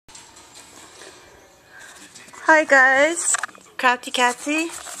Hi guys, Crafty Catsy.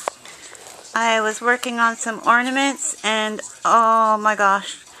 I was working on some ornaments and oh my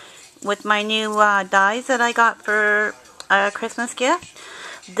gosh, with my new dies that I got for a Christmas gift.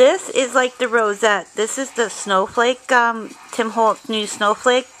 This is like the rosette. This is the snowflake, Tim Holtz new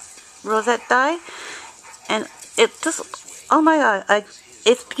snowflake rosette die. And it just, oh my god,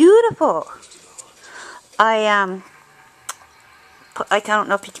 it's beautiful. I don't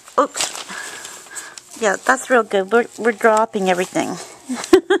know if you can, oops. Yeah, that's real good. We're dropping everything.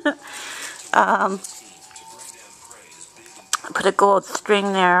 Put a gold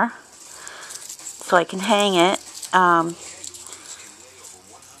string there so I can hang it. Trying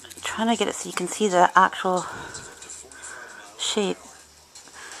to get it so you can see the actual shape.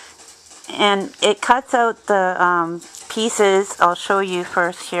 And it cuts out the pieces. I'll show you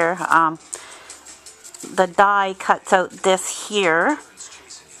first here. The die cuts out this here,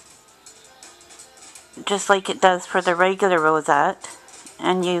 just like it does for the regular rosette,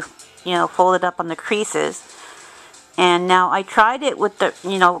 and you know, fold it up on the creases. And now I tried it with the,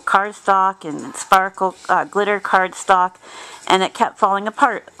 cardstock and sparkle glitter cardstock, and it kept falling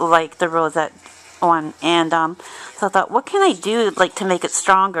apart like the rosette one. And so I thought, what can I do like to make it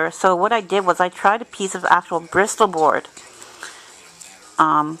stronger? So what I did was I tried a piece of actual Bristol board,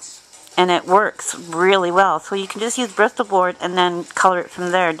 and it works really well. So you can just use Bristol board and then color it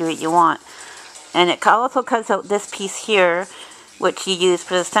from there, do what you want. And it also cuts out this piece here, which you use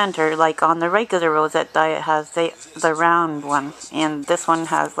for the center. Like on the regular rosette die, it has the round one, and this one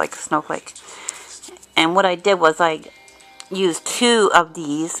has like a snowflake. And what I did was I used two of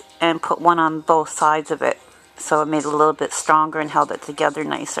these and put one on both sides of it, so it made it a little bit stronger and held it together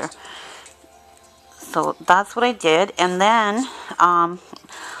nicer. So that's what I did. And then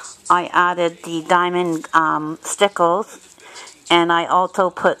I added the diamond stickles. And I also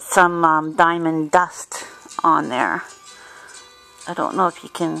put some diamond dust on there. I don't know if you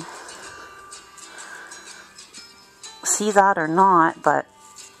can see that or not, but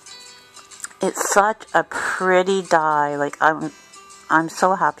it's such a pretty die. Like I'm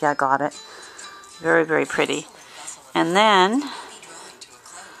so happy I got it. Very, very pretty. And then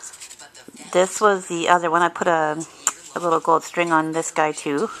this was the other one. I put a little gold string on this guy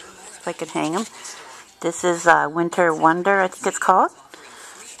too, if I could hang him. This is Winter Wonder, I think it's called.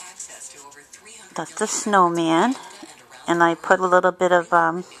 That's the snowman. And I put a little bit of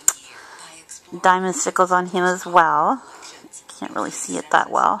diamond stickles on him as well. Can't really see it that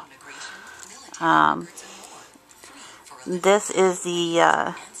well. This is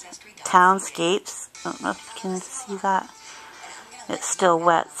the townscapes. I don't know if you can see that. It's still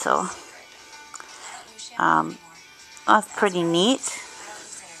wet, so that's pretty neat.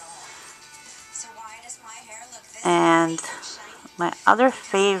 And my other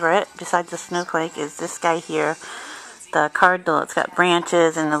favorite, besides the snowflake, is this guy here, the cardinal. It's got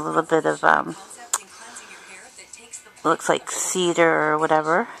branches and a little bit of, looks like cedar or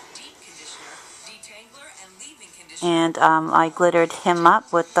whatever. And I glittered him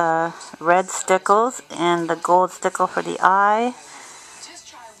up with the red stickles and the gold stickle for the eye.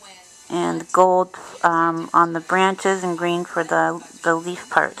 And gold on the branches and green for the leaf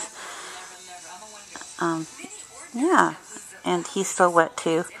parts. Yeah, and he's still wet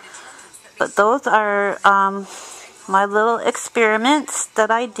too. But those are my little experiments that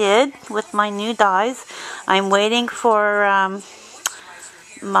I did with my new dies. I'm waiting for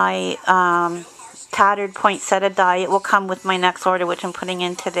my tattered poinsettia die. It will come with my next order, which I'm putting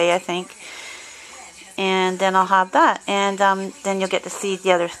in today, I think. And then I'll have that. And then you'll get to see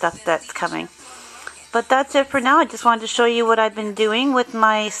the other stuff that's coming. But that's it for now. I just wanted to show you what I've been doing with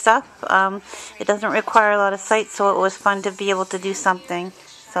my stuff. It doesn't require a lot of sight, so it was fun to be able to do something.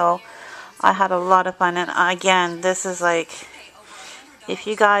 So I had a lot of fun. And again, this is like, if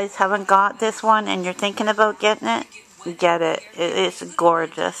you guys haven't got this one and you're thinking about getting it, get it. It's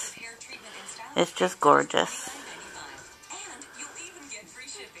gorgeous. It's just gorgeous.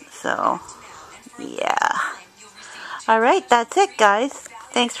 So, yeah. Alright, that's it, guys.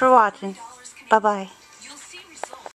 Thanks for watching. Bye-bye.